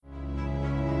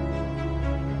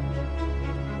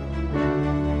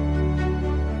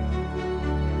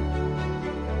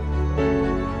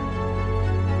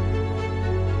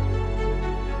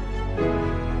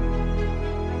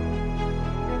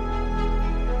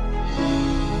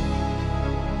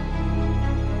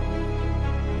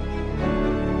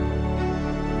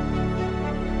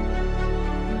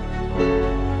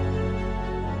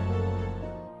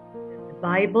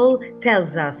Bible tells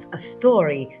us a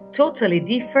story totally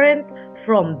different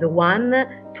from the one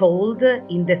told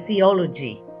in the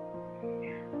theology.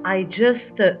 I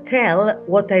just tell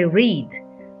what I read,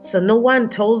 so no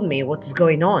one told me what's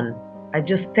going on. I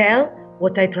just tell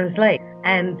what I translate.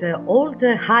 And all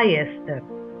the highest,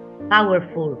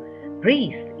 powerful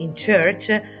priest in church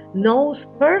knows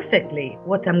perfectly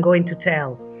what I'm going to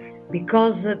tell,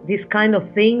 because these kind of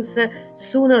things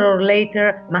sooner or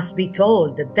later must be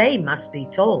told. They must be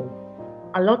told.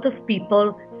 A lot of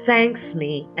people thanks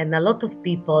me, and a lot of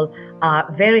people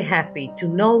are very happy to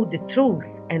know the truth,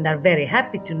 and are very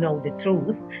happy to know the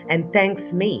truth and thanks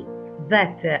me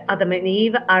that Adam and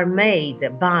Eve are made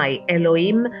by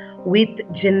Elohim with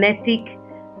genetic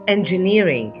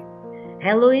engineering.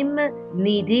 Elohim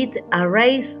needed a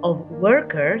race of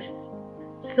workers,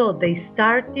 so they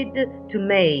started to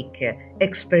make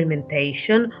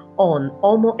experimentation on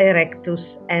Homo erectus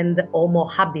and Homo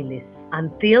habilis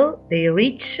until they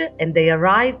reach and they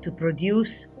arrive to produce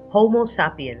Homo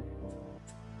sapiens.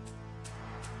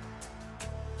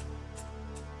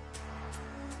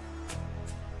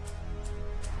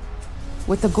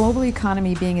 With the global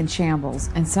economy being in shambles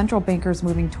and central bankers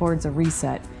moving towards a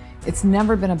reset, it's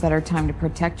never been a better time to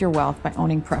protect your wealth by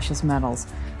owning precious metals.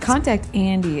 Contact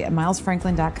Andy at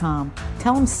milesfranklin.com.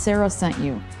 Tell him Sarah sent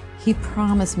you. He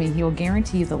promised me he will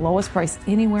guarantee you the lowest price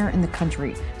anywhere in the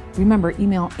country. Remember,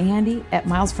 email Andy at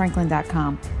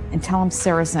milesfranklin.com and tell him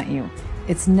Sarah sent you.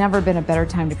 It's never been a better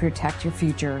time to protect your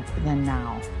future than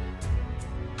now.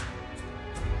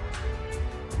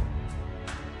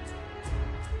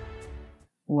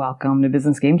 Welcome to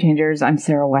Business Game Changers. I'm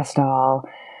Sarah Westall.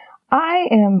 I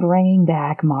am bringing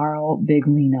back Mauro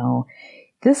Biglino.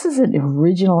 This is an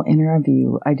original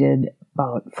interview I did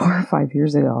about 4 or 5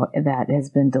 years ago that has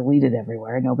been deleted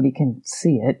everywhere. Nobody can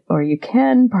see it, or you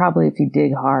can probably if you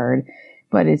dig hard,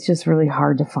 but it's just really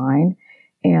hard to find.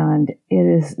 And it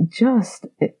is just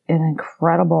an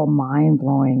incredible,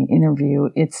 mind-blowing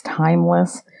interview. It's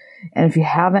timeless. And if you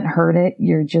haven't heard it,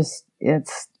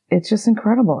 it's just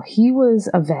incredible. He was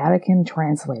a Vatican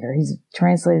translator. He's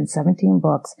translated 17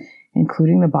 books,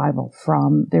 including the Bible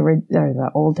from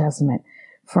the Old Testament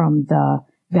from the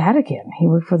Vatican. He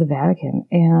worked for the Vatican,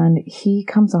 and he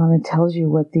comes on and tells you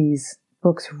what these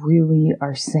books really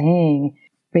are saying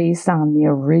based on the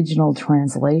original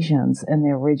translations and the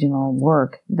original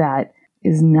work that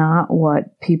is not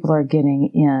what people are getting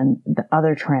in the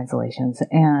other translations.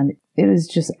 And it is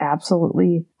just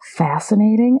absolutely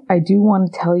fascinating. I do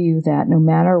want to tell you that no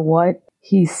matter what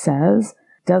he says,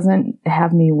 doesn't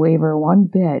have me waver one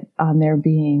bit on there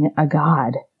being a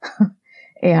God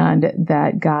and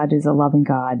that God is a loving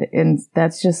God. And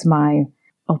that's just my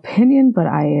opinion, but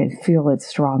I feel it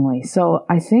strongly. So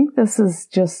I think this is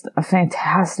just a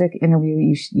fantastic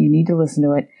interview. You need to listen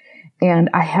to it. And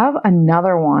I have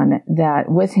another one that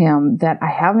with him that I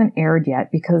haven't aired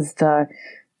yet because the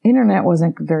internet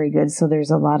wasn't very good. So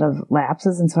there's a lot of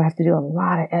lapses. And so I have to do a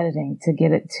lot of editing to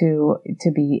get it to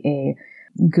be a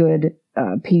good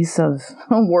piece of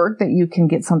work that you can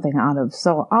get something out of.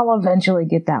 So I'll eventually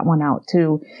get that one out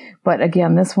too. But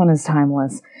again, this one is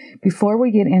timeless. Before we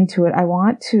get into it, I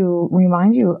want to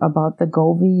remind you about the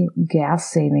Govee gas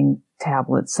saving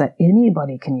tablets that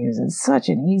anybody can use. It's such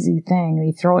an easy thing.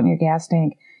 You throw it in your gas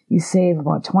tank, you save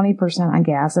about 20% on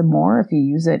gas and more if you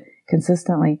use it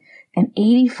consistently, and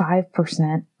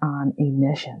 85% on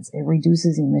emissions. It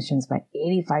reduces emissions by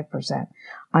 85%.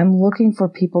 I'm looking for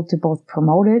people to both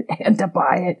promote it and to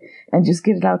buy it and just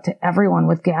get it out to everyone.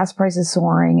 With gas prices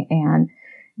soaring and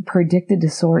predicted to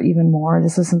soar even more,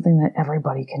 this is something that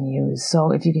everybody can use.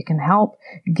 So if you can help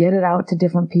get it out to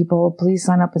different people, please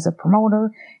sign up as a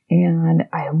promoter. And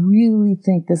I really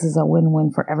think this is a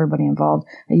win-win for everybody involved.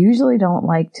 I usually don't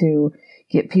like to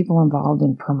get people involved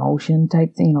in promotion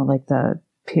type thing, like the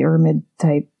pyramid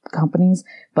type companies.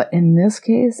 But in this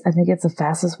case, I think it's the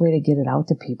fastest way to get it out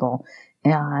to people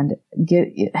and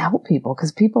help people,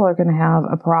 because people are going to have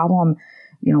a problem,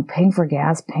 paying for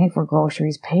gas, paying for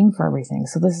groceries, paying for everything.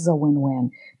 So this is a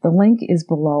win-win. The link is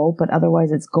below, but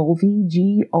otherwise it's Govee,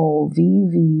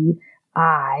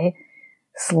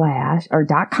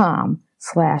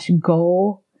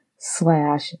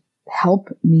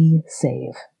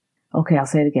 GOVVI.com/go/help-me-save. Okay, I'll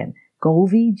say it again.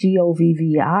 Govee,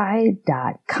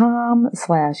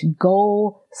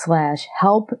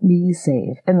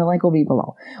 GOVVI.com/go/help-me-save. And the link will be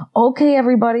below. Okay,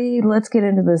 everybody, let's get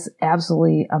into this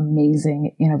absolutely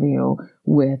amazing interview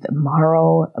with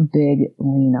Mauro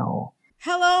Biglino.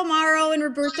 Hello, Mauro and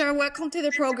Roberta. Welcome to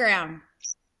the program.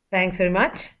 Thanks very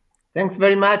much. Thanks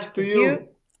very much to you.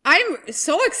 I'm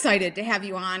so excited to have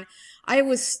you on.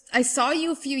 I saw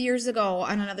you a few years ago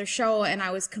on another show and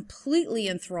I was completely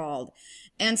enthralled.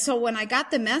 And so when I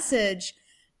got the message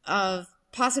of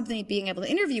possibly being able to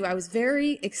interview, I was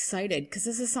very excited because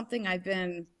this is something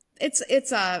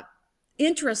it's a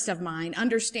interest of mine,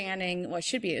 understanding, well, it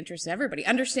should be an interest of everybody,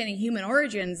 understanding human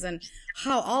origins and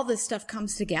how all this stuff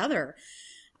comes together.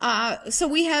 So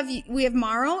we have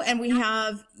Mauro and we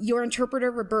have your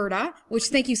interpreter, Roberta, which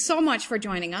thank you so much for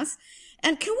joining us.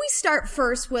 And can we start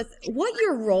first with what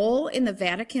your role in the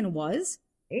Vatican was?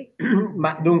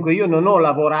 Ma dunque io non ho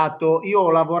lavorato, io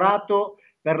ho lavorato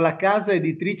per la casa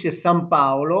editrice San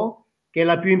Paolo, che è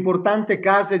la più importante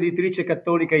casa editrice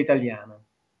cattolica italiana.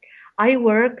 I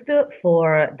worked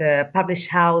for the publish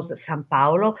house San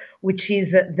Paolo, which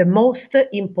is the most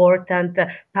important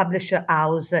publisher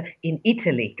house in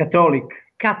Italy.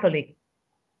 Catholic.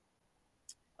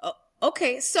 Oh,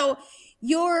 okay, so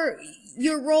your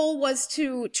role was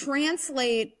to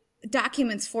translate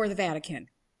documents for the Vatican,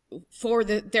 for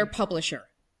their publisher.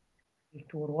 Il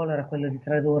tuo ruolo era quello di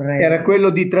tradurre. Era quello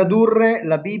di tradurre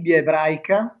la Bibbia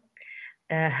ebraica.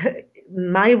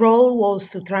 My role was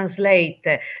to translate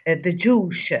the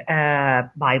Jewish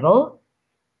Bible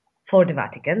for the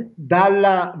Vatican.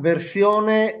 Dalla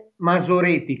versione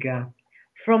masoretica.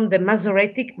 From the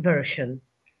Masoretic version.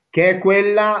 Che è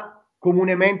quella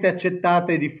comunemente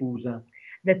accettata e diffusa.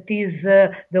 That is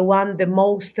the one the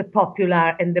most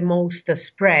popular and the most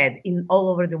spread in all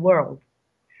over the world.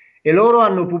 E loro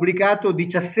hanno pubblicato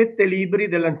 17 libri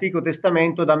dell'Antico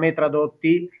Testamento da me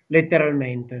tradotti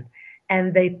letteralmente.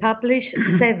 And they published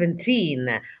 17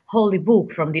 holy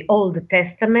books from the Old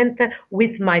Testament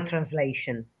with my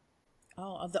translation.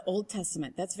 Oh, of the Old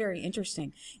Testament. That's very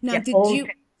interesting. Now, yeah,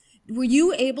 were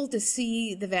you able to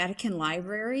see the Vatican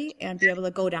Library and be able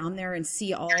to go down there and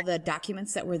see all the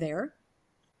documents that were there?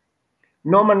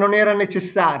 No, ma non era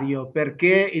necessario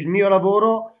perché il mio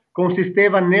lavoro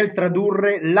consisteva nel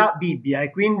tradurre la Bibbia e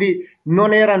quindi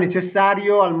non era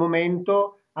necessario al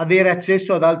momento avere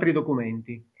accesso ad altri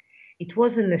documenti. It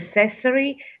wasn't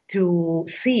necessary to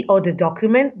see all the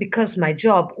documents because my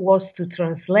job was to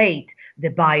translate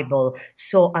the Bible,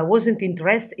 so I wasn't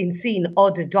interested in seeing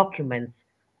all the documents.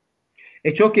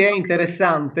 E ciò che è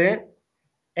interessante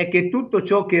è che tutto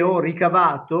ciò che ho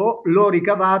ricavato l'ho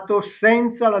ricavato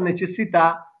senza la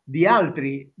necessità di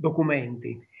altri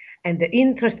documenti. And the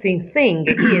interesting thing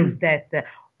is that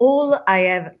all I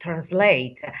have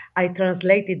I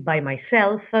translated by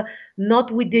myself,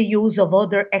 not with the use of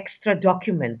other extra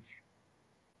documents.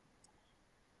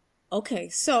 Okay,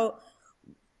 so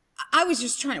I was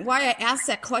just why I asked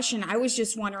that question, I was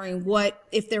just wondering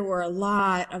if there were a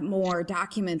lot of more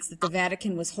documents that the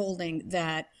Vatican was holding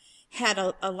that had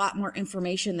a lot more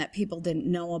information that people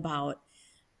didn't know about.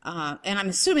 And I'm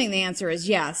assuming the answer is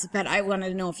yes, but I wanted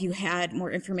to know if you had more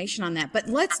information on that. But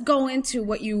let's go into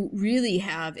what you really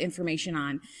have information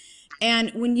on.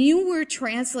 And when you were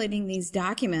translating these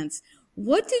documents,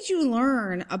 what did you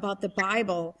learn about the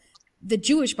Bible, the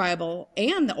Jewish Bible,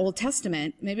 and the Old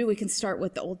Testament? Maybe we can start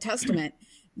with the Old Testament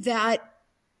that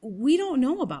we don't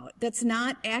know about, that's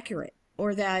not accurate,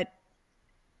 or that,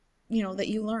 that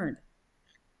you learned.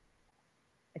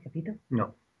 Hai capito?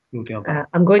 No.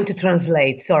 I'm going to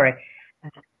translate, sorry.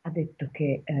 Ha detto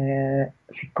che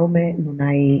siccome non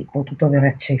hai potuto avere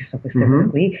accesso a queste cose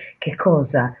qui, che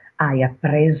cosa hai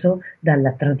appreso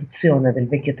dalla traduzione del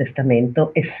Vecchio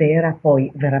Testamento e se era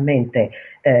poi veramente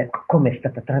come è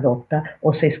stata tradotta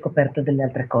o se hai scoperto delle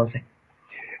altre cose?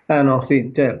 Ah no,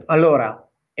 sì, certo. Allora,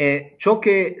 ciò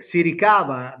che si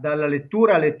ricava dalla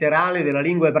lettura letterale della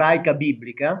lingua ebraica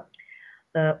biblica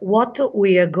what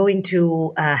we are going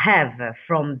to have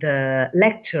from the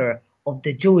lecture of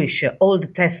the Jewish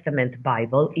Old Testament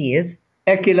Bible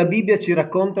è che la Bibbia ci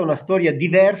racconta una storia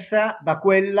diversa da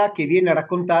quella che viene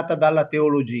raccontata dalla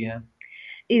teologia.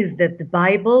 Is that the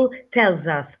Bible tells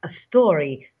us a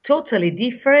story totally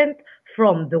different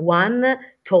from the one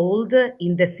told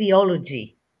in the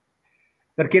theology.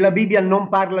 Perché la Bibbia non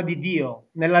parla di Dio,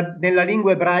 nella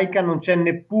lingua ebraica non c'è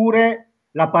neppure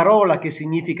la parola che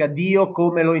significa Dio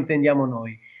come lo intendiamo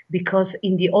noi. Because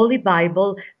in the Holy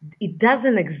Bible it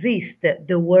doesn't exist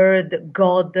the word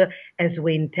God as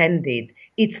we intended.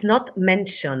 It's not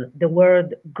mentioned, the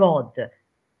word God.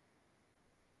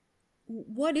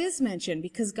 What is mentioned?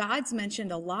 Because God's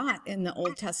mentioned a lot in the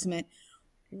Old Testament.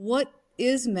 What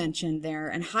is mentioned there?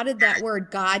 And how did that word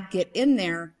God get in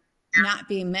there, not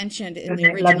being mentioned in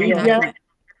the original document?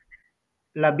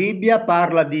 La Bibbia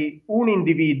parla di un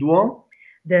individuo.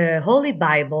 The Holy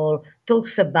Bible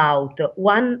talks about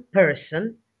one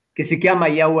person che si chiama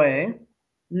Yahweh,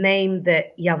 named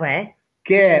Yahweh,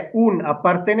 che è un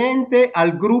appartenente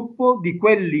al gruppo di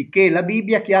quelli che la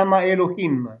Bibbia chiama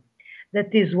Elohim.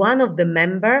 That is one of the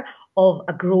member of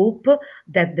a group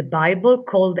that the Bible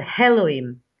called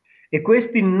Elohim, E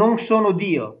questi non sono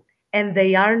Dio, and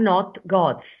they are not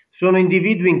gods. sono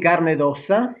individui in carne ed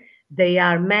ossa They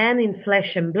are men in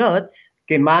flesh and blood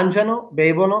che mangiano,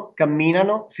 bevono,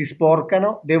 camminano, si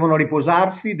sporcano, devono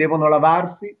riposarsi, devono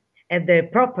lavarsi. and the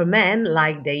proper men,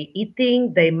 like they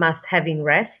eating, they must having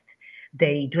rest,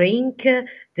 they drink,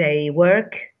 they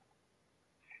work.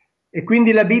 E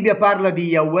quindi la Bibbia parla di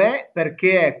Yahweh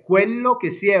perché è quello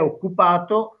che si è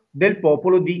occupato del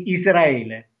popolo di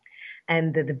Israele.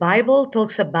 And the Bible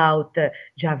talks about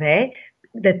Yahweh,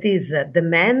 that is the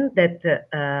man that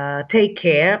take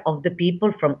care of the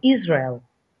people from Israel.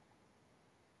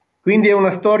 Quindi è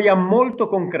una storia molto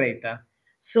concreta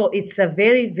So it's a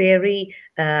very, very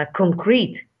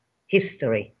concrete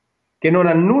history che non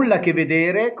ha nulla a che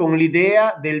vedere con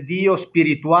l'idea del Dio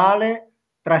spirituale,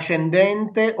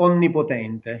 trascendente,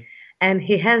 onnipotente. and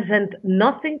he hasn't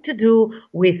nothing to do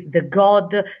with the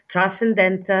God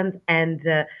transcendental and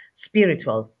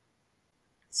spiritual.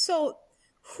 So,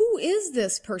 who is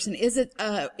this person? Is it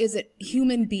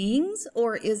human beings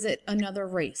or is it another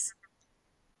race?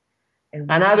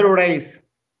 Another race.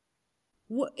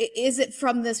 Is it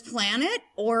from this planet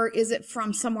or is it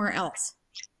from somewhere else?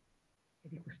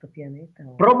 Di questo pianeta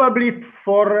o- Probably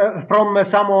from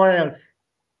someone else.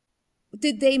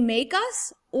 Did they make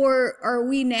us or are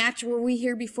we natural? Were we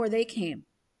here before they came?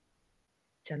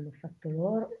 Ci hanno fatto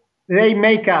loro. They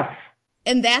make us.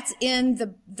 And that's in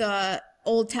the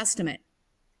Old Testament.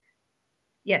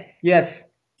 Yes. Yes.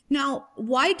 Now,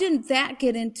 why didn't that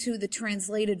get into the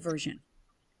translated version?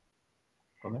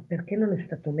 Perché non è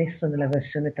stato messo nella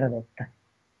versione tradotta?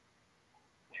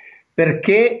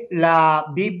 Perché la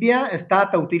Bibbia è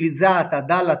stata utilizzata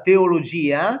dalla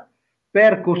teologia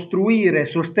per costruire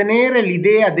e sostenere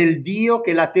l'idea del Dio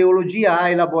che la teologia ha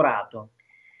elaborato.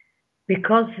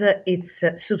 Because it's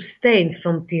sustained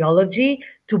from theology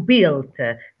to build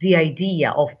the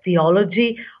idea of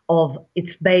theology of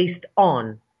it's based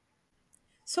on.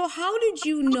 So how did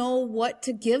you know what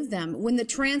to give them when the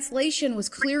translation was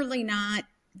clearly not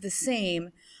the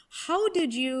same? How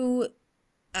did you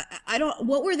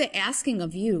what were they asking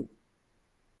of you?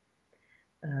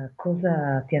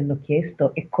 Cosa ti hanno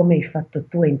chiesto e come hai fatto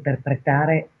tu a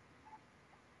interpretare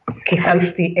che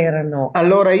questi erano?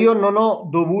 Allora io non ho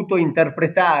dovuto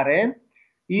interpretare,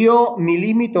 io mi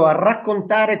limito a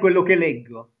raccontare quello che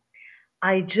leggo.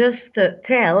 I just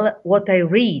tell what I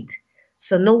read.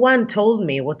 So no one told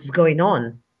me what's going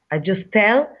on. I just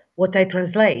tell what I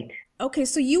translate. Okay,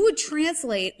 so you would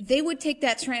translate, they would take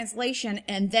that translation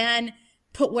and then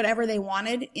put whatever they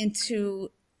wanted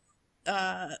into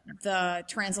the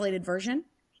translated version?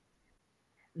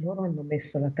 Loro hanno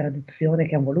messo la traduzione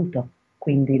che hanno voluto,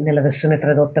 quindi nella versione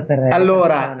tradotta per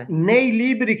Allora, traduzione. nei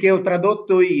libri che ho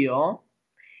tradotto io,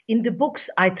 In the books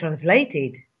I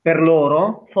translated per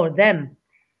loro, for them,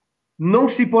 non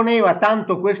si poneva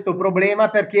tanto questo problema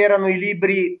perché erano i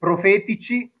libri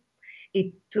profetici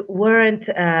it weren't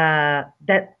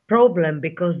that problem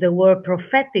because there were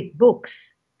prophetic books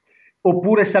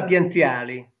oppure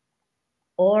sapienziali.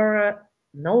 or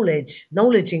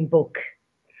knowledging book.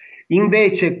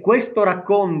 Invece questo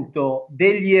racconto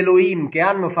degli Elohim che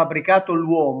hanno fabbricato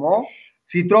l'uomo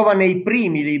si trova nei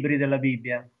primi libri della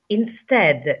Bibbia.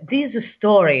 Instead, this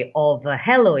story of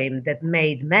Elohim that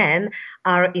made man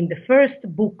are in the first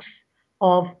books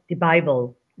of the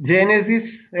Bible. Genesis,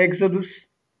 Exodus.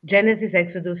 Genesis,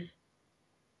 Exodus.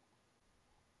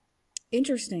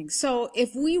 Interesting. So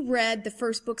if we read the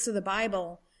first books of the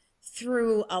Bible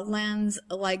through a lens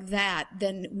like that,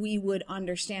 then we would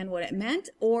understand what it meant?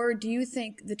 Or do you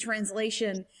think the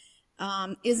translation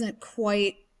isn't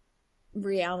quite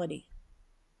reality?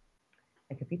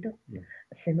 Hai capito?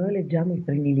 Se noi leggiamo i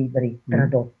primi libri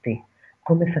tradotti,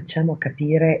 come facciamo a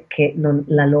capire che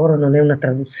la loro non è una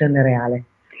traduzione reale?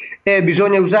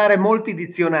 Bisogna usare molti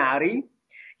dizionari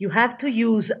You have to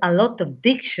use a lot of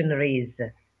dictionaries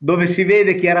dove si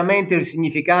vede chiaramente il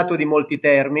significato di molti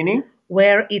termini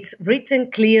where it's written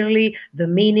clearly the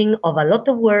meaning of a lot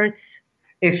of words,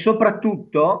 e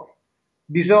soprattutto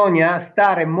bisogna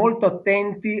stare molto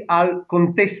attenti al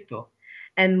contesto.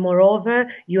 and moreover,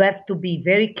 you have to be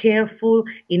very careful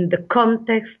in the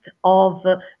context of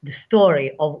the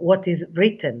story of what is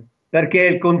written. Perché è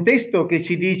il contesto che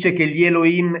ci dice che gli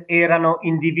Elohim erano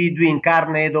individui in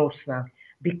carne ed ossa.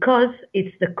 Because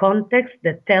it's the context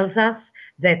that tells us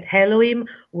that Elohim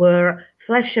were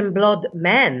flesh and blood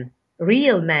men,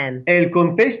 real men. È il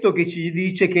contesto che ci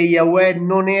dice che Yahweh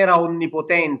non era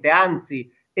onnipotente, anzi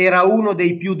era uno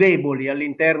dei più deboli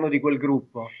all'interno di quel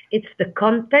gruppo. It's the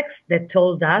context that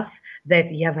told us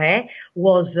that Yahweh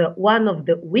was one of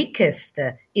the weakest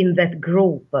in that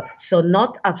group, so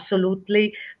not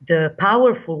absolutely the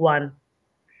powerful one.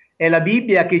 È la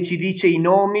Bibbia che ci dice i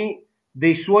nomi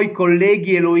dei suoi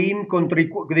colleghi Elohim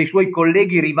dei suoi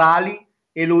colleghi rivali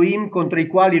Elohim contro i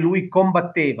quali lui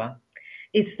combatteva.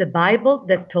 It's the Bible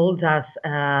that told us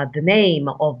the name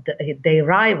of their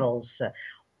rivals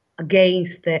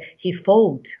against he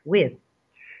fought with.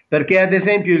 Perché ad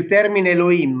esempio il termine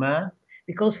Elohim,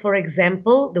 Because, for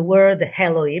example, the word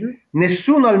Elohim,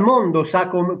 nessuno al mondo sa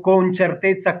con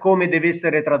certezza come deve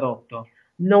essere tradotto.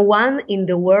 no one in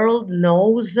the world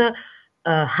knows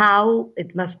how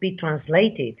it must be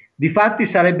translated. Difatti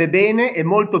sarebbe bene e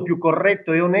molto più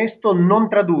corretto e onesto non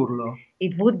tradurlo.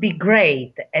 It would be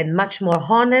great and much more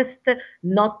honest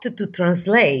not to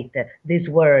translate this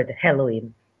word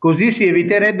Elohim. Così si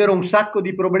eviterebbero un sacco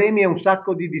di problemi e un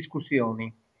sacco di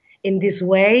discussioni. In this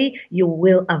way, you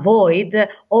will avoid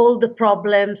all the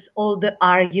problems, all the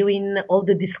arguing, all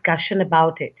the discussion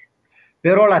about it.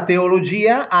 Però la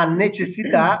teologia ha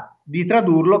necessità di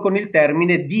tradurlo con il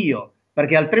termine Dio,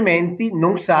 perché altrimenti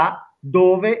non sa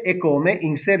dove e come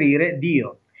inserire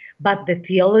Dio. But the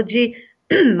theology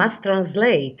must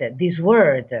translate this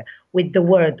word with the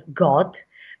word God,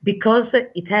 because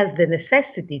it has the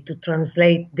necessity to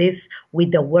translate this with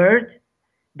the word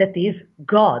that is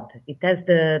God. It has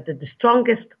the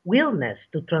strongest willness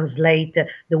to translate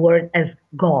the word as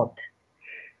God.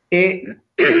 E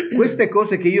queste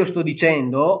cose che io sto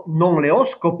dicendo non le ho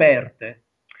scoperte.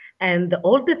 And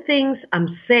all the things I'm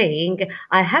saying,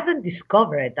 I haven't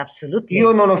discovered absolutely.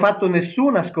 Io non ho fatto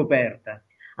nessuna scoperta.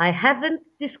 I haven't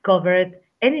discovered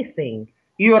anything.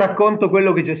 Io racconto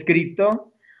quello che c'è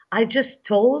scritto. I just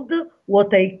told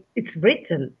what it's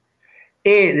written.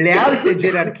 E le alte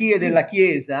gerarchie della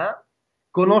Chiesa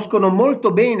conoscono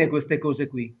molto bene queste cose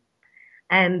qui.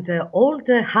 And all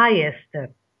the highest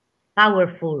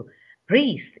powerful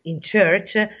priest in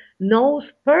church knows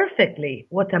perfectly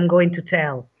what I'm going to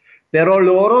tell. Però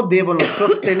loro devono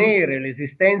sostenere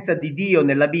l'esistenza di Dio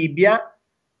nella Bibbia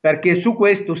perché su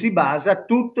questo si basa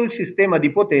tutto il sistema di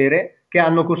potere che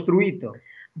hanno costruito.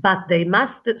 But they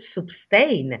must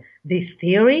sustain this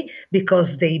theory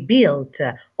because they built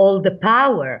all the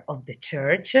power of the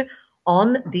church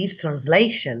on this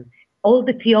translation. All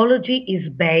the theology is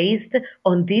based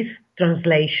on this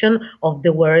translation of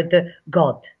the word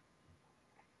God.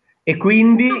 E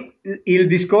quindi il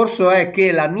discorso è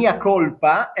che la mia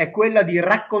colpa è quella di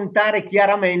raccontare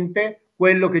chiaramente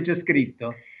quello che c'è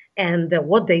scritto. And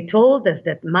what they told us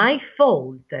that my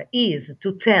fault is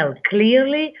to tell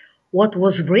clearly what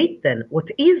was written, what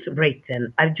is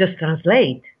written. I just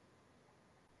translate.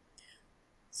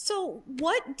 So,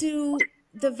 what do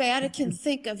the Vatican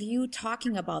think of you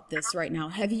talking about this right now?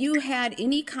 Have you had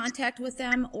any contact with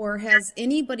them, or has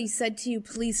anybody said to you,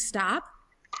 please stop?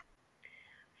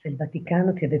 Se il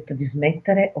Vaticano ti ha detto di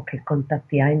smettere, o che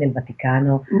contatti hai nel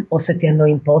Vaticano, o se ti hanno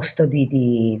imposto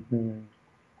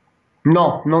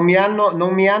No, non mi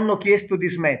hanno chiesto di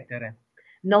smettere.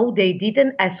 No, they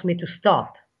didn't ask me to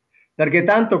stop. Perché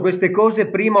tanto queste cose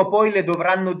prima o poi le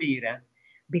dovranno dire.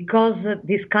 Because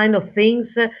these kind of things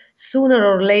sooner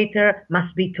or later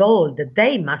must be told,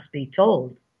 they must be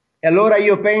told. E allora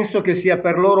io penso che sia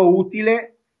per loro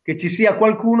utile che ci sia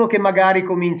qualcuno che magari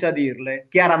comincia a dirle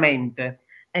chiaramente.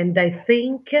 And I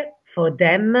think for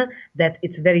them that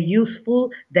it's very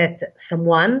useful that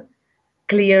someone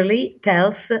clearly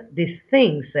tells these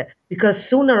things, because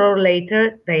sooner or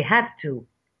later they have to.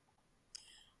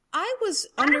 I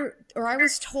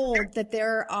was told that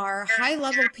there are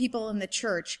high-level people in the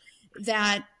church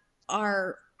that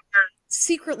are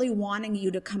secretly wanting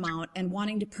you to come out and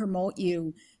wanting to promote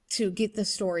you to get the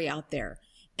story out there.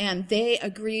 And they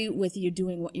agree with you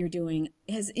doing what you're doing.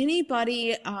 Has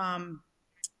anybody,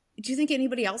 do you think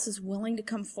anybody else is willing to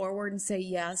come forward and say,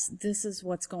 yes, this is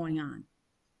what's going on?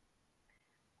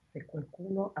 Se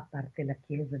qualcuno, a parte la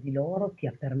Chiesa di loro, ti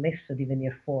ha permesso di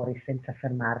venire fuori senza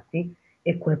fermarti,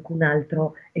 e qualcun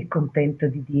altro è contento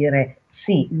di dire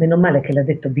sì, meno male che l'ha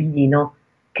detto Biglino,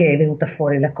 che è venuta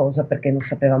fuori la cosa perché non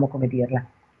sapevamo come dirla.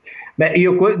 Beh,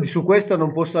 io su questo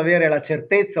non posso avere la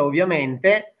certezza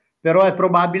ovviamente, però è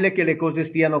probabile che le cose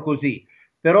stiano così.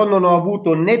 Però non ho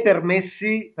avuto né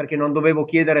permessi, perché non dovevo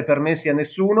chiedere permessi a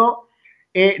nessuno,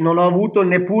 e non ho avuto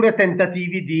neppure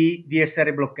tentativi di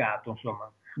essere bloccato,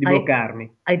 insomma. Di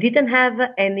bloccarmi. I didn't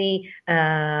have any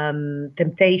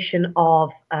temptation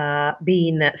of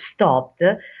being stopped,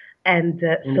 and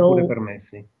neppure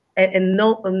permessi. And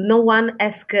no one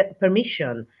asked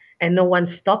permission, and no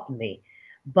one stopped me.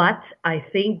 But I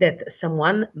think that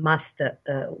someone must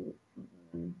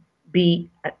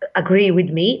agree with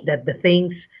me that the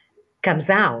things comes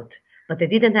out, but I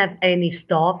didn't have any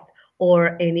stop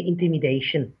or any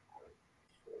intimidation.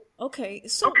 Okay,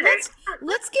 so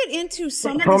let's get into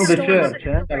some of the From the stories.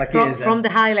 church, dalla chiesa. From the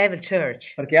high level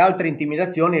church. Perché altre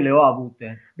intimidazioni le ho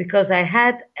avute. Because I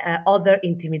had other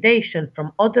intimidation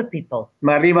from other people.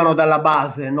 Ma arrivano dalla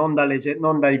base, non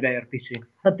dai vertici.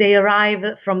 But they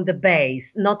arrive from the base,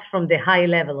 not from the high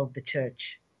level of the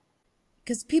church.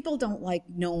 Because people don't like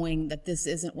knowing that this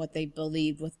isn't what they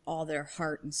believe with all their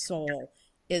heart and soul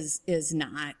is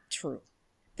not true.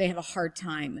 They have a hard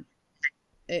time,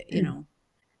 you know.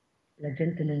 La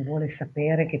gente non vuole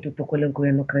sapere che tutto quello in cui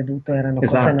hanno creduto erano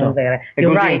cose Esatto. non vere. È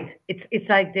You're così. right. It's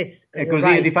like this. È You're così,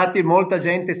 right. difatti molta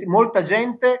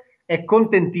gente è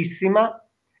contentissima,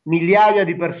 migliaia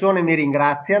di persone mi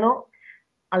ringraziano.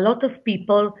 A lot of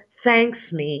people thanks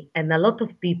me, and a lot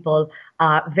of people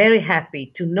are very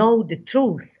happy to know the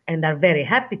truth, and are very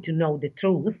happy to know the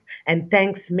truth, and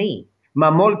thanks me. Ma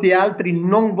molti altri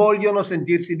non vogliono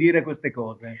sentirsi dire queste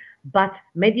cose. But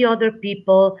many other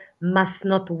people must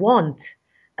not want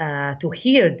to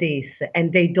hear this,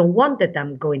 and they don't want that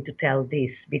I'm going to tell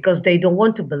this, because they don't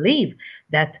want to believe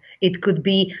that it could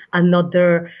be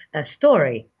another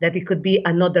story, that it could be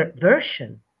another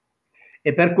version.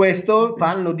 E per questo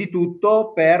fanno di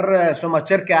tutto per insomma,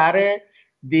 cercare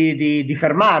di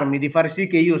fermarmi, di far sì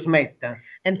che io smetta.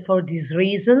 And for this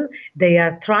reason, they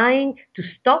are trying to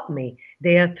stop me.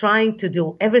 They are trying to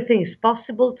do everything is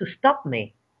possible to stop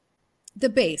me. The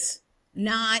base,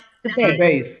 not The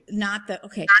base. not the,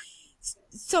 okay.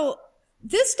 So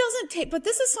this doesn't take, but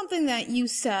this is something that you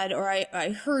said, or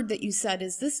I heard that you said,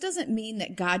 is this doesn't mean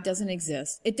that God doesn't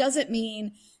exist. It doesn't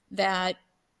mean that,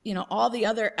 you know, all the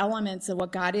other elements of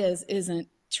what God is isn't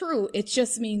true. It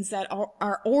just means that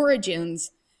our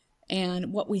origins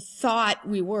and what we thought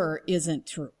we were isn't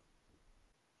true.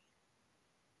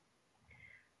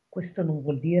 Questo non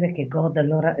vuol dire che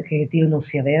che Dio non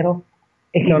sia vero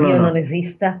e che No, Dio no. non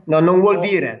esista. No, non vuol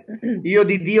dire. Io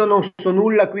di Dio non so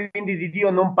nulla, quindi di Dio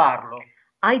non parlo.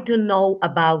 I don't know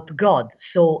about God,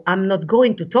 so I'm not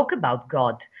going to talk about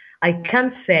God. I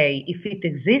can't say if it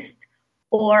exists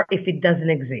or if it doesn't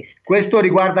exist. Questo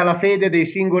riguarda la fede delle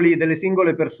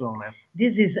singole persone.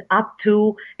 This is up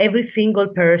to every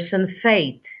single person's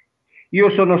faith. Io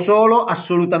sono solo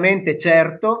assolutamente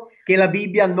certo che la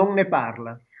Bibbia non ne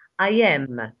parla. I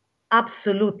am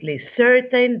absolutely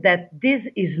certain that this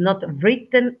is not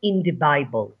written in the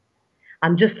Bible.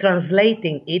 I'm just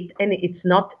translating it, and it's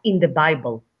not in the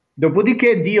Bible.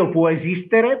 Dopodiché Dio può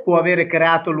esistere, può avere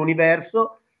creato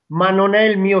l'universo, ma non è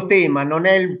il mio tema, non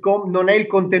è il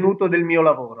contenuto del mio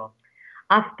lavoro.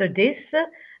 After this,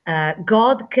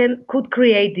 God could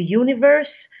create the universe,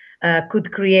 could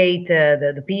create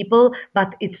the people,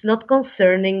 but it's not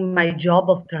concerning my job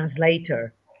of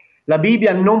translator. La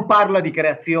Bibbia non parla di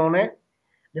creazione.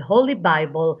 The Holy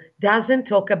Bible doesn't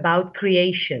talk about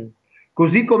creation.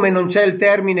 Così come non c'è il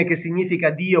termine che significa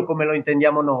Dio come lo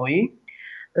intendiamo noi.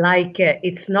 Like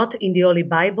it's not in the Holy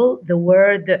Bible the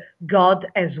word God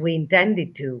as we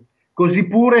intended to. Così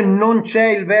pure non c'è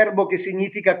il verbo che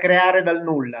significa creare dal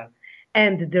nulla.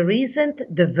 And there isn't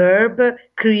the verb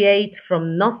create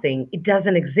from nothing. It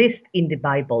doesn't exist in the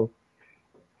Bible.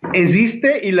 Esiste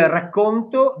il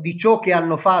racconto di ciò che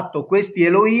hanno fatto questi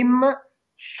Elohim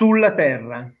sulla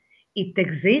terra. It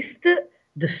exists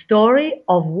the story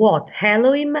of what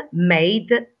Elohim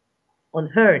made on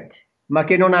earth. Ma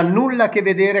che non ha nulla a che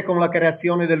vedere con la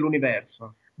creazione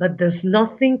dell'universo. But there's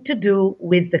nothing to do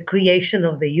with the creation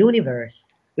of the universe.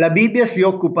 La Bibbia si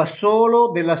occupa solo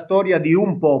della storia di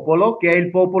un popolo, che è il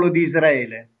popolo di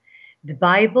Israele. The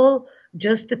Bible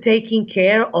just taking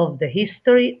care of the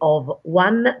history of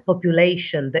one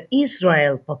population, the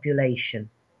Israel population.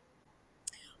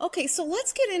 Okay, so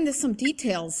let's get into some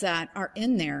details that are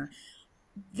in there.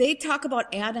 They talk about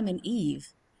Adam and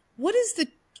Eve. What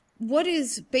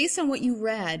is based on what you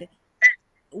read,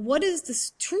 what is the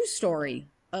true story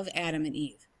of Adam and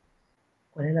Eve?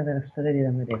 Qual è la vera storia di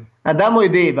Adamo ed Eva? Adamo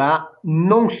ed Eva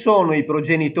non sono i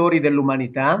progenitori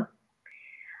dell'umanità.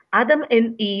 Adam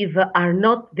and Eve are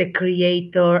not the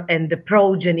creator and the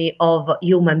progeny of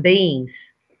human beings.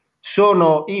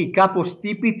 Sono i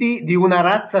capostipiti di una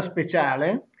razza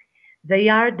speciale, They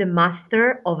are the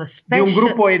master of a di un special.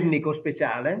 gruppo etnico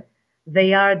speciale,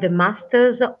 They are the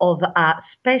masters of a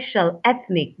special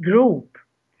ethnic group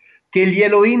che gli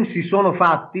Elohim si sono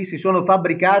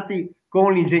fabbricati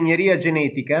con l'ingegneria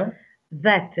genetica,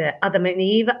 that Adam and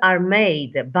Eve are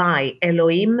made by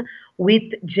Elohim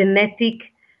with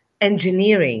genetic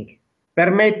engineering. per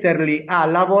metterli a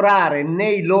lavorare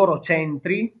nei loro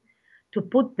centri to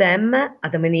put them,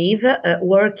 Adam and Eve,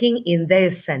 working in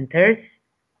their centers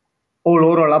o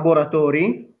loro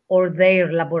laboratori, or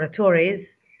their laboratories,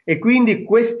 e quindi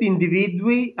questi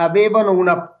individui avevano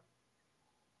una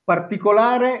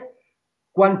particolare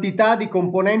quantità di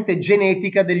componente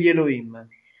genetica degli Elohim.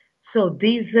 so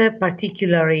these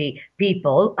particular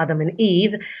people, Adam and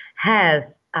Eve, has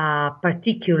a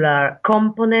particular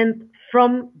component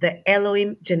from the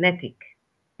Elohim genetic.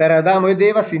 Per Adamo ed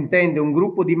Eva si intende un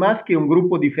gruppo di maschi e un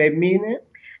gruppo di femmine,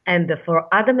 And for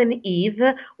Adam and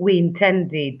Eve, we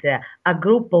intended a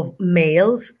group of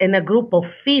males and a group of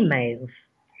females.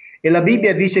 e la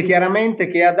Bibbia dice chiaramente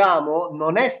che Adamo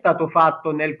non è stato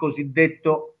fatto nel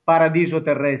cosiddetto paradiso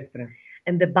terrestre.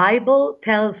 And the Bible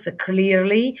tells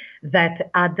clearly that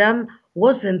Adam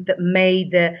wasn't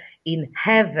made in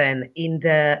heaven, in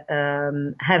the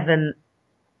heaven,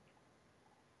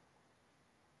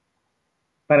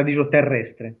 Paradiso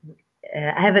terrestre.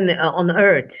 heaven on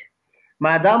earth.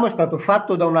 Ma Adamo è stato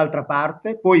fatto da un'altra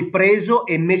parte, poi preso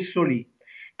e messo lì.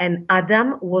 And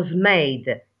Adam was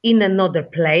made in another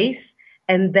place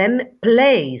and then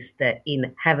placed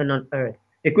in heaven on earth.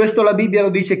 E questo la Bibbia lo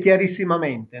dice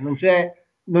chiarissimamente, non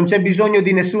c'è bisogno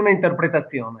di nessuna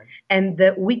interpretazione. And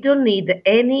we don't need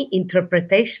any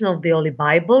interpretation of the Holy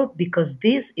Bible because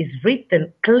this is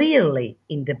written clearly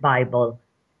in the Bible.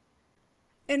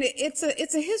 And it's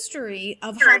a history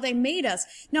of how they made us.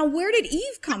 Now, where did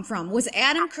Eve come from? Was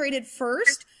Adam created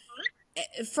first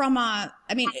from a?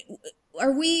 I mean,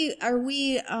 are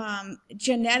we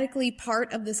genetically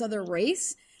part of this other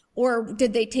race, or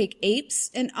did they take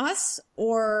apes and us,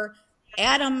 or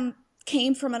Adam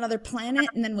came from another planet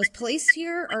and then was placed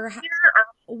here, or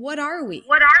what are we?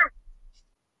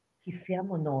 Chi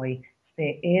siamo noi?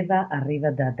 Se Eva arriva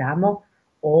da Adamo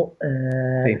o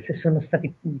Sì. se sono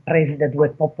stati presi da due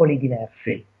popoli diversi?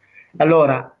 Sì.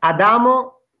 Allora,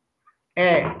 Adamo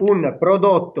è un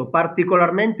prodotto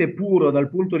particolarmente puro dal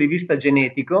punto di vista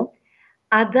genetico.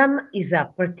 Adam is a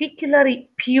particularly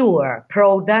pure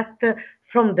product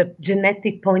from the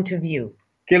genetic point of view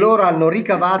Che loro hanno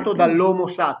ricavato dall'Homo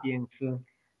sapiens.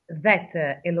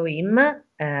 that Elohim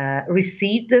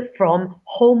received from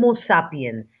Homo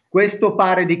sapiens. Questo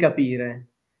pare di capire.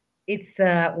 It's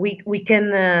we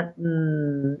can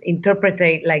interpret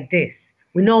it like this.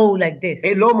 We know like this.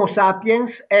 E l'Homo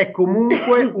sapiens è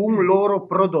comunque un loro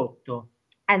prodotto.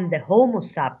 And the Homo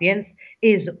sapiens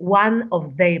is one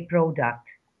of their products.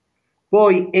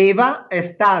 Poi Eva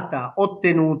è stata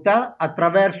ottenuta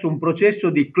attraverso un processo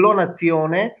di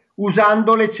clonazione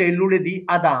usando le cellule di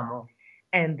Adamo.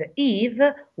 And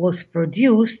Eve was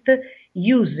produced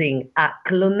using a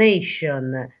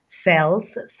clonation cells,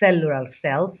 cellular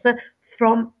cells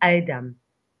from Adam.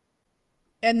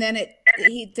 And then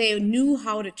they knew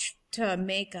how to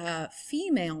make a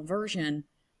female version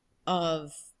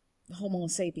of Homo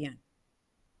sapien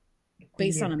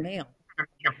based on a male.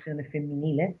 La versione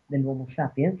femminile dell'Homo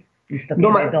sapiens, visto che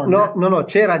No, è donna. no,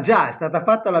 c'era già, è stata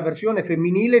fatta la versione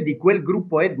femminile di quel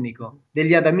gruppo etnico,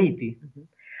 degli Adamiti.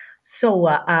 So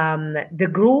the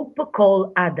group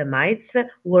called Adamites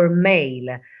were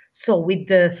male. So with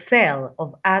the cell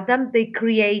of Adam, they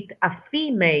create a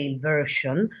female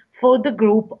version for the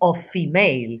group of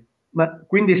female. Ma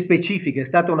quindi specifica, è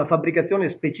stata una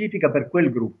fabbricazione specifica per quel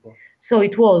gruppo. So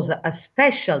it was a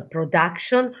special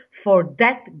production for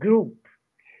that group.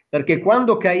 Perché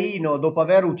quando Caino, dopo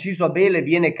aver ucciso Abele,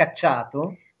 viene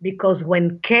cacciato, Because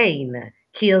when Cain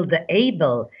killed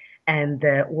Abel and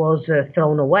was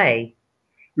thrown away,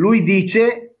 lui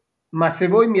dice: ma se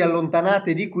voi mi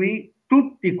allontanate di qui,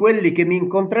 tutti quelli che mi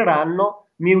incontreranno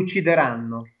mi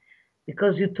uccideranno.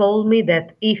 because you told me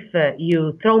that if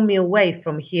you throw me away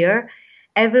from here,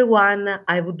 everyone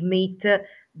I would meet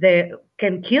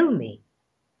can kill me.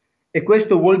 E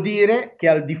questo vuol dire che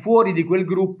al di fuori di quel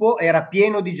gruppo era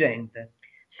pieno di gente.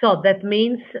 So that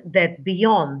means that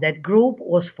beyond that group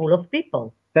was full of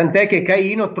people. Tant'è che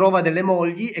Caino trova delle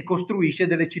mogli e costruisce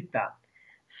delle città.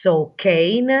 So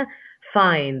Cain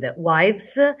find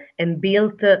wives and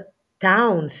built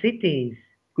town, cities.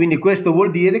 Quindi questo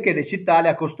vuol dire che le città le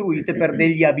ha costruite per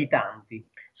degli abitanti.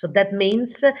 So that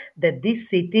means that these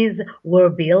cities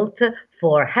were built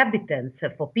for inhabitants,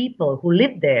 for people who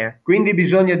live there. Quindi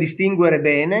bisogna distinguere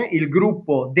bene il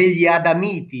gruppo degli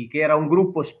Adamiti, che era un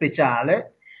gruppo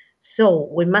speciale, So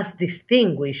we must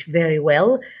distinguish very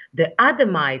well the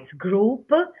Adamites group,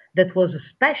 that was a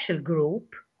special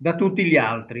group, da tutti gli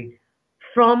altri.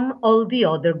 from all the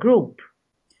other group.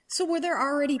 So were there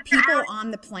already people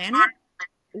on the planet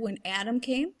when Adam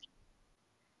came?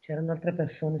 C'erano altre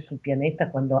persone sul pianeta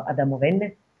quando Adamo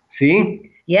venne?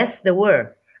 Sì? Yes, there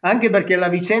were. Anche perché la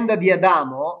vicenda di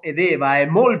Adamo ed Eva è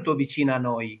molto vicina a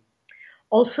noi.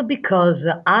 Also because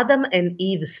Adam and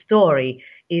Eve's story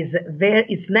is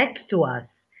next to us,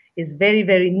 is very,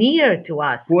 very near to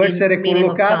us Può in essere meaning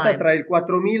of collocata time. tra il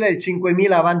 4000 e il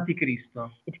 5000 avanti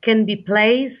Cristo. It can be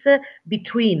placed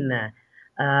between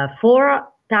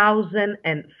 4,000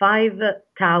 and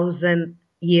 5,000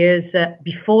 years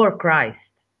before Christ.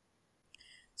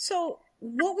 So,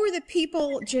 what were the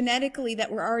people genetically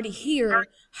that were already here?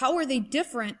 How are they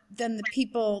different than the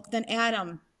people, than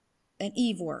Adam and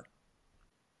Eve were?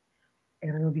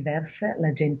 Erano diverse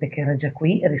la gente che era già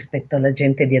qui rispetto alla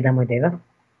gente di Adamo ed Eva.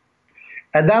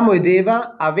 Adamo ed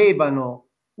Eva avevano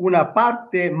una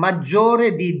parte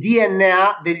maggiore di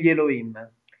DNA degli Elohim.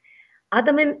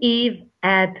 Adam and Eve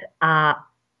had a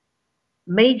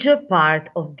major part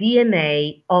of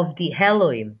DNA of the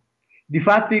Elohim,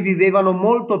 Difatti vivevano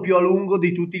molto più a lungo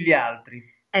di tutti gli altri.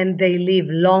 and they live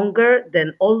longer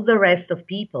than all the rest of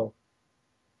people.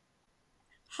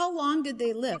 How long did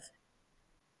they live?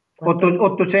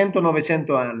 800-900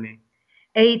 anni.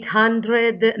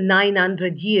 800,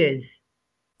 900 years.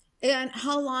 And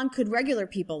how long could regular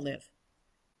people live?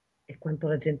 E quanto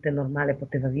la gente normale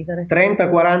poteva vivere? 30,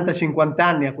 40, 50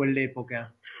 anni a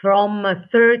quell'epoca. From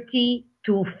 30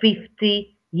 to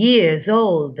 50 years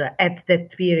old at that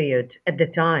period, at the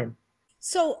time.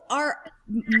 So, are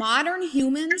modern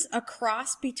humans a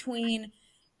cross between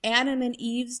Adam and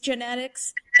Eve's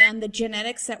genetics and the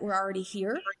genetics that were already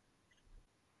here?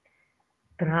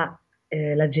 Tra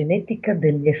la genetica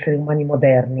degli esseri umani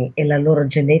moderni e la loro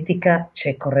genetica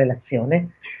c'è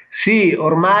correlazione? Sì,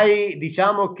 ormai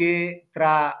diciamo che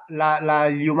tra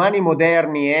gli umani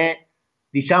moderni e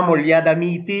diciamo gli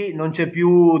Adamiti non c'è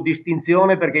più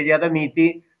distinzione perché gli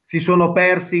Adamiti si sono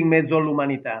persi in mezzo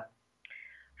all'umanità.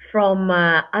 From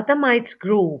Adamite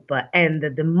group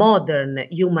and the modern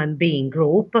human being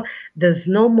group, there's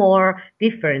no more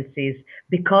differences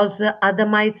because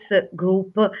Adamite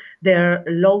group, they're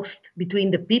lost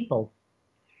between the people.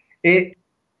 E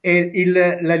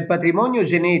il patrimonio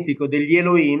genetico degli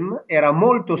Elohim era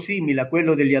molto simile a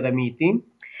quello degli Adamiti.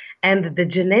 And the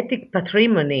genetic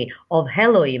patrimony of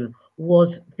Elohim was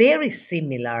very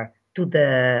similar to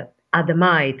the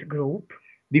Adamite group.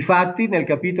 Difatti, nel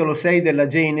capitolo 6 della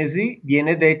Genesi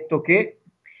viene detto che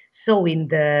So in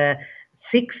the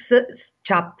 6th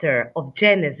chapter of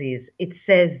Genesis, it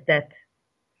says that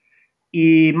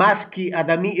i maschi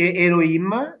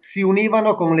Elohim si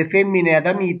univano con le femmine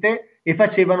Adamite e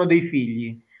facevano dei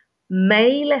figli.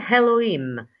 male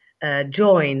Elohim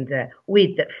joined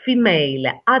with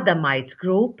female Adamite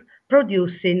group,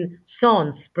 producing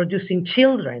sons, producing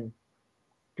children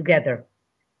together.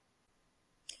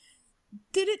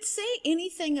 Did it say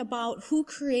anything about who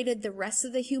created the rest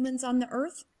of the humans on the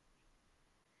earth?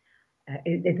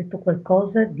 È detto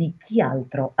qualcosa di chi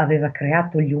altro aveva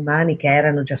creato gli umani che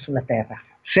erano già sulla terra.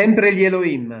 Sempre gli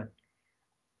Elohim.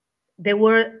 There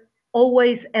were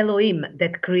always Elohim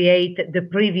that create the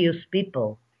previous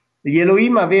people. Gli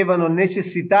Elohim avevano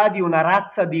necessità di una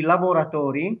razza di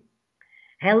lavoratori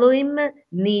Elohim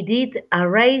needed a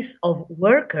race of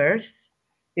workers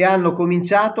e hanno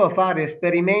cominciato a fare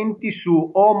esperimenti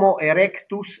su Homo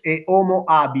erectus e Homo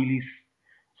habilis.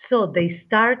 So they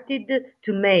started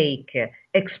to make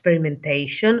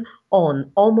experimentation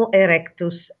on Homo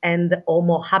erectus and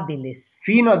Homo habilis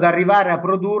fino ad arrivare a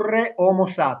produrre Homo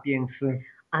sapiens.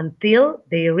 until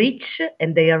they reach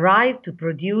and they arrive to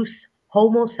produce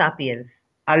Homo sapiens.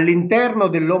 All'interno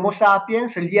dell'Homo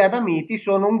sapiens gli Adamiti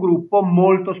sono un gruppo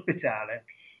molto speciale.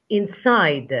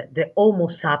 Inside the Homo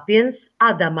sapiens,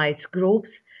 Adamite groups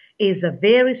is a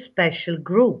very special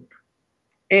group.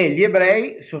 E gli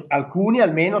ebrei, alcuni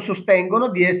almeno, sostengono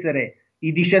di essere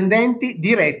i discendenti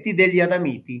diretti degli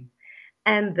Adamiti.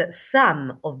 And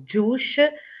some of Jewish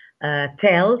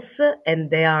tells and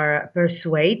they are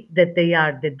persuaded that they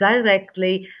are the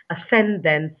directly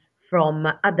ascendants from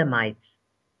Adamites.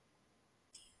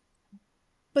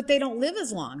 But they don't live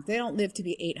as long. They don't live to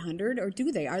be 800, or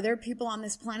do they? Are there people on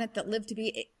this planet that live to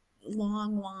be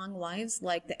long, long lives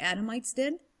like the Adamites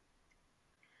did?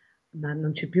 Ma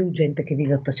non c'è più gente che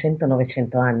vive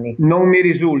 800-900 anni. Non mi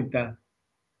risulta.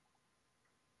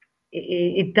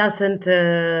 It doesn't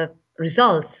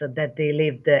result that they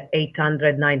lived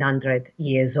 800-900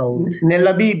 years old.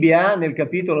 Nella Bibbia, nel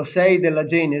capitolo 6 della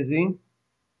Genesi,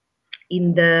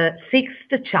 In the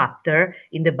 6th chapter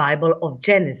in the Bible of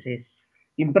Genesis,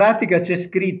 in pratica c'è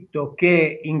scritto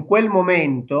che in quel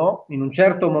momento, in un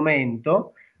certo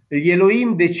momento, gli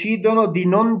Elohim decidono di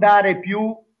non dare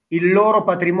più il loro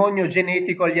patrimonio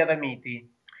genetico agli Adamiti.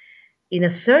 in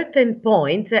a certain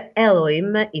point,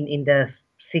 Elohim, in the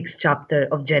 6th chapter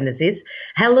of Genesis,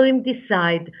 Elohim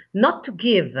decided not to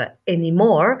give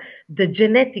anymore the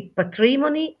genetic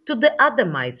patrimony to the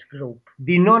Adamites group.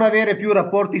 Di non avere più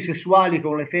rapporti sessuali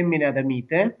con le femmine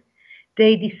adamite.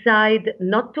 They decide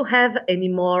not to have any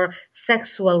more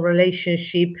sexual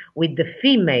relationship with the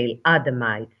female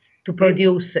Adamites to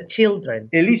produce children.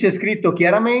 E lì c'è scritto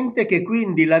chiaramente che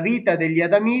quindi la vita degli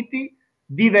adamiti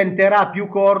diventerà più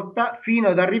corta fino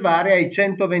ad arrivare ai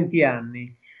 120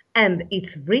 anni. And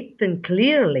it's written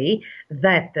clearly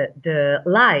that the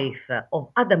life of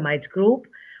Adamite group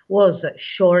was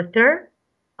shorter,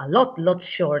 a lot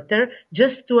shorter,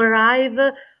 just to arrive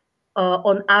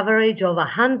on average of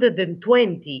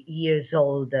 120 years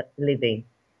old living.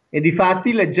 E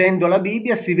difatti, leggendo la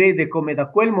Bibbia, si vede come da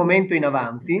quel momento in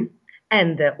avanti,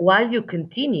 and while you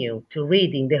continue to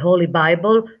reading the Holy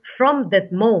Bible, from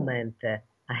that moment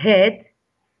ahead,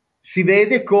 si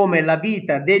vede come la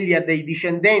vita dei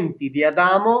discendenti di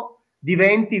Adamo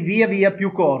diventi via via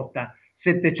più corta,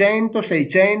 700,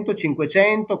 600,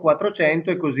 500,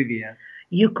 400 e così via.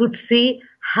 You could see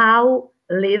how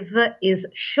life is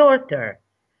shorter,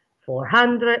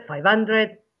 400,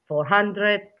 500,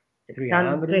 400,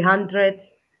 600, 300.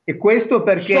 E questo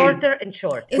perché shorter and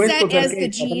shorter. Is that as the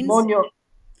genes?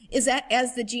 Is that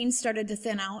as the genes started to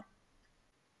thin out?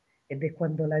 Ed è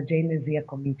quando la genesi ha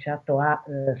cominciato a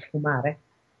sfumare.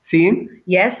 Sì.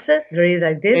 Yes, there is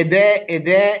like this. Ed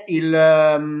è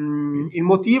il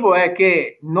motivo è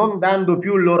che non dando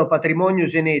più il loro patrimonio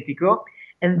genetico.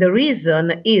 And the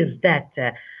reason is that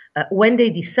when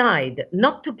they decide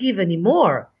not to give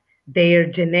anymore their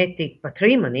genetic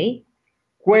patrimony,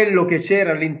 quello che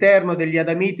c'era all'interno degli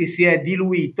Adamiti si è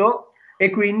diluito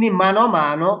e quindi mano a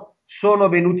mano sono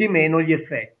venuti meno gli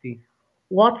effetti.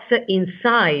 What's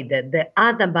inside the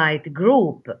Adamite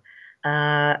group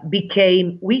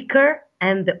became weaker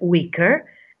and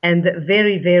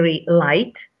very, very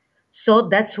light. So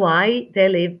that's why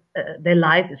their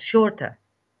life is shorter.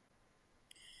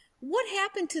 What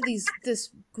happened to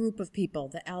this group of people,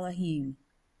 the Elohim?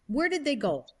 Where did they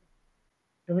go?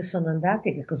 Dove sono andati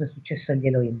e che cosa è successo agli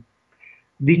Elohim?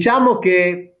 Diciamo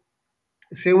che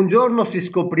se un giorno si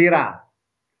scoprirà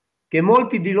che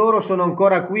molti di loro sono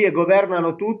ancora qui e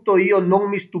governano tutto, io non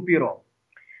mi stupirò.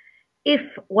 If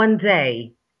one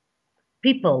day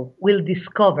people will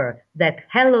discover that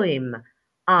Elohim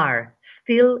are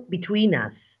still between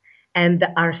us and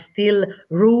are still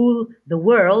rule the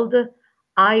world,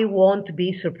 I won't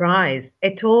be surprised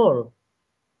at all.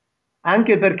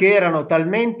 Anche perché erano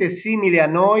talmente simili a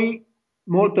noi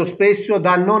molto spesso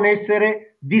da non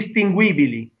essere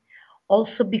distinguibili.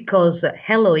 Also because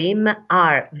Elohim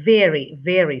are very,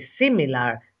 very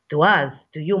similar to us,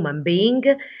 to human being,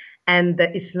 and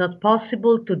it's not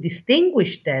possible to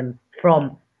distinguish them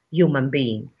from human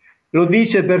being. Lo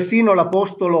dice persino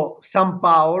l'apostolo San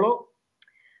Paolo.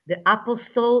 The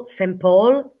apostle St.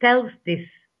 Paul tells this.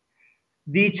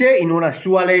 Dice in una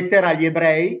sua lettera agli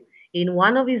ebrei, in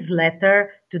one of his letters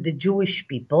to the Jewish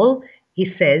people,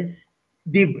 he says,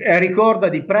 ricorda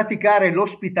di praticare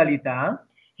l'ospitalità.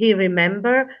 He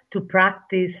remember to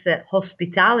practice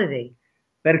hospitality.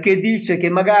 Perché dice che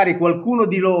magari qualcuno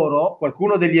di loro,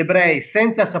 qualcuno degli ebrei,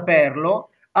 senza saperlo,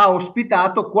 ha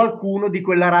ospitato qualcuno di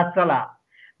quella razza là.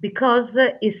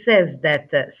 Because it says that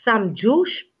some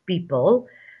Jewish people,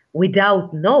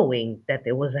 without knowing that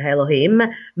it was Elohim,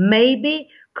 maybe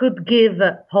could give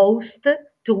host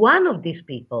to one of these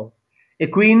people. E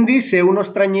quindi se uno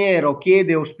straniero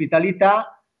chiede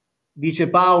ospitalità, dice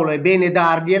Paolo, è bene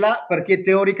dargliela perché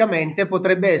teoricamente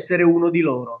potrebbe essere uno di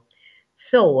loro.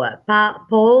 So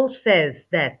Paul says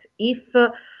that if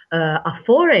a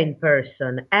foreign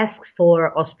person asks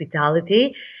for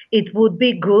hospitality, it would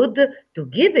be good to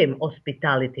give him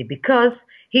hospitality because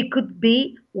he could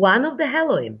be one of the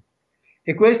Elohim.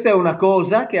 E questa è una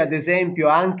cosa che ad esempio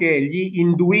anche gli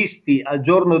induisti al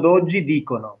giorno d'oggi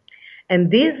dicono. And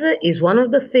this is one of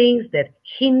the things that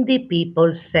Hindi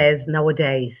people says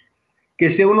nowadays.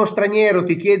 Che se uno straniero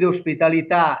ti chiede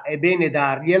ospitalità è bene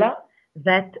dargliela.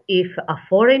 That if a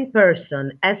foreign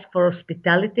person asks for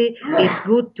hospitality, it's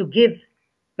good to give.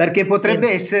 Perché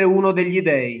potrebbe essere uno degli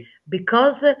dei.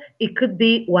 Because it could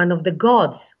be one of the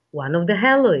gods, one of the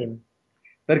Elohim.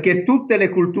 Perché tutte le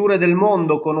culture del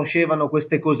mondo conoscevano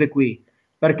queste cose qui.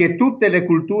 Perché tutte le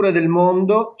culture del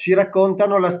mondo ci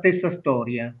raccontano la stessa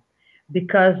storia.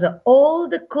 Because all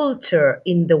the culture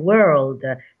in the world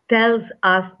tells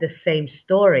us the same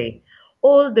story.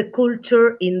 All the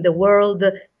culture in the world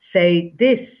say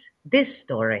this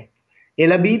story. E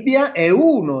la Bibbia è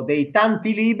uno dei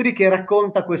tanti libri che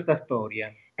racconta questa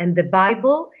storia. And the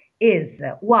Bible is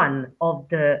one of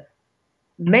the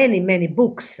many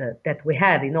books that we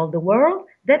have in all the world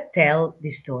that tell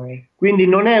this story. Quindi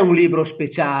non è un libro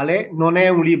speciale, non è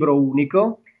un libro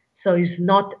unico. So it's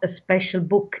not a special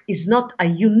book, it's not a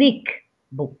unique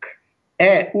book.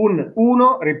 È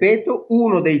ripeto,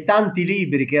 uno dei tanti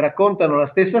libri che raccontano la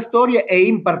stessa storia e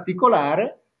in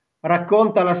particolare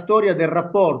racconta la storia del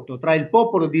rapporto tra il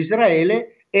popolo di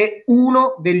Israele e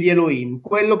uno degli Elohim,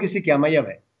 quello che si chiama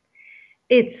Yahweh.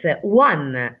 It's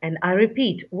one, and I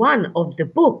repeat, one of the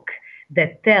book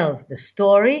that tells the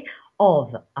story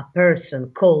of a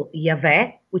person called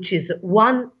Yahweh, which is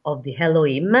one of the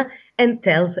Elohim, and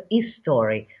tells his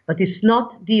story. But it's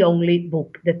not the only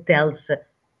book that tells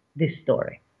this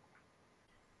story.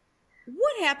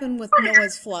 What happened with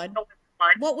Noah's flood?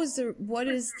 What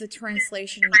is the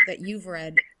translation that you've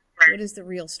read? What is the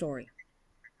real story?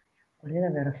 Qual è la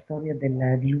vera storia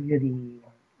del diluvio di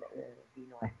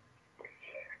Noè?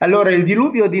 Allora, il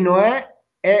diluvio di Noè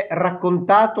è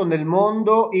raccontato nel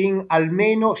mondo in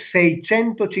almeno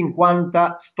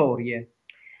 650 storie.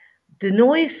 The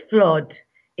Noah's flood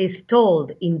is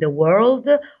told in the world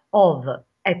of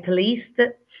at least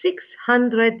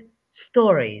 600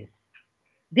 stories,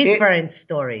 different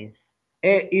stories.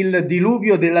 E il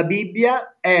diluvio della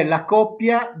Bibbia è la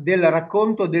coppia del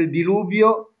racconto del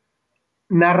diluvio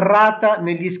narrata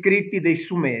negli scritti dei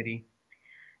Sumeri.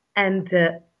 And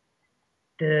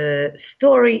the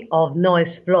story of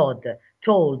Noah's flood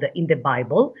told in the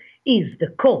Bible is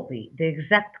the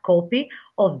exact copy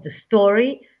of the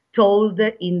story told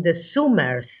in the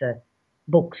Sumer's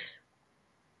books.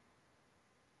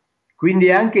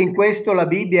 Quindi anche in questo la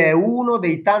Bibbia è uno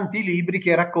dei tanti libri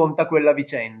che racconta quella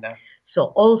vicenda.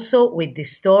 So also with the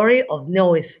story of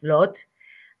Noah's flood,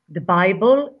 the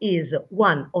Bible is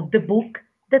one of the books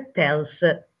that tells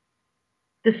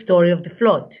the story of the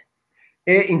flood.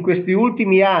 E in questi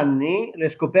ultimi anni le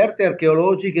scoperte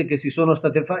archeologiche che sono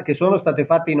state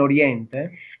fatte in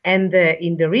Oriente, and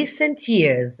in the recent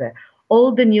years,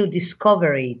 all the new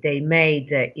discovery they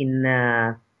made in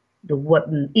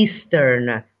the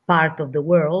eastern part of the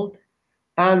world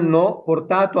hanno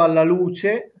portato alla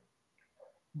luce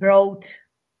brought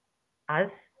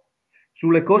us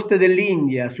sulle coste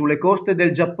dell'India, sulle coste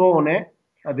del Giappone,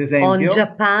 ad esempio, on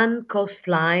Japan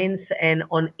coastlines and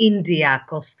on India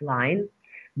coastline,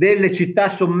 delle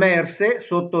città sommerse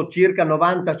sotto circa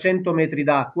 90-100 metri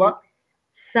d'acqua,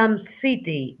 some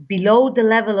city below the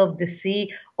level of the sea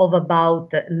of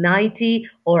about 90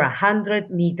 or 100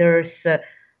 meters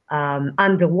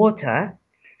underwater,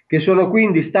 che sono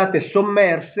quindi state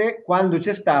sommerse quando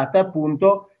c'è stata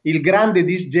appunto il grande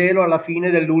disgelo alla fine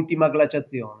dell'ultima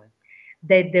glaciazione.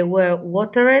 That they were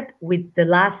watered with the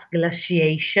last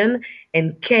glaciation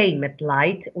and came at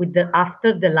light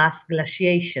after the last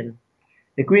glaciation.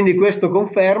 E quindi questo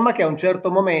conferma che a un certo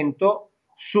momento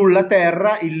sulla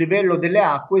Terra il livello delle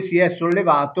acque si è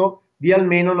sollevato di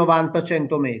almeno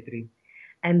 90-100 metri.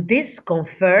 And this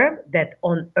confirmed that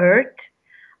on Earth,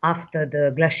 after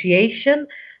the glaciation,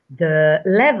 the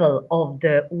level of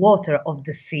the water of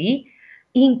the sea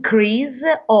increase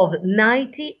of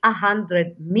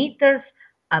 90-100 meters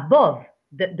above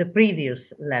the previous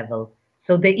level.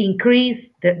 So they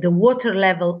increased the water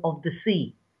level of the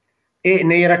sea. E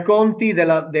nei racconti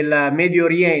del Medio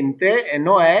Oriente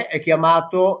Noè è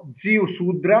chiamato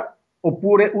Ziusudra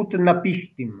oppure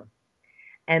Utnapishtim.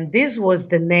 And this was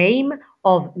the name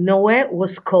of Noah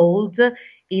was called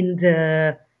in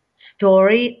the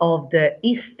story of the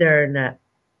Eastern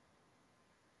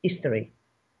history.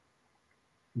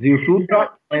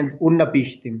 Ziusudra and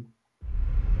Utnapishtim.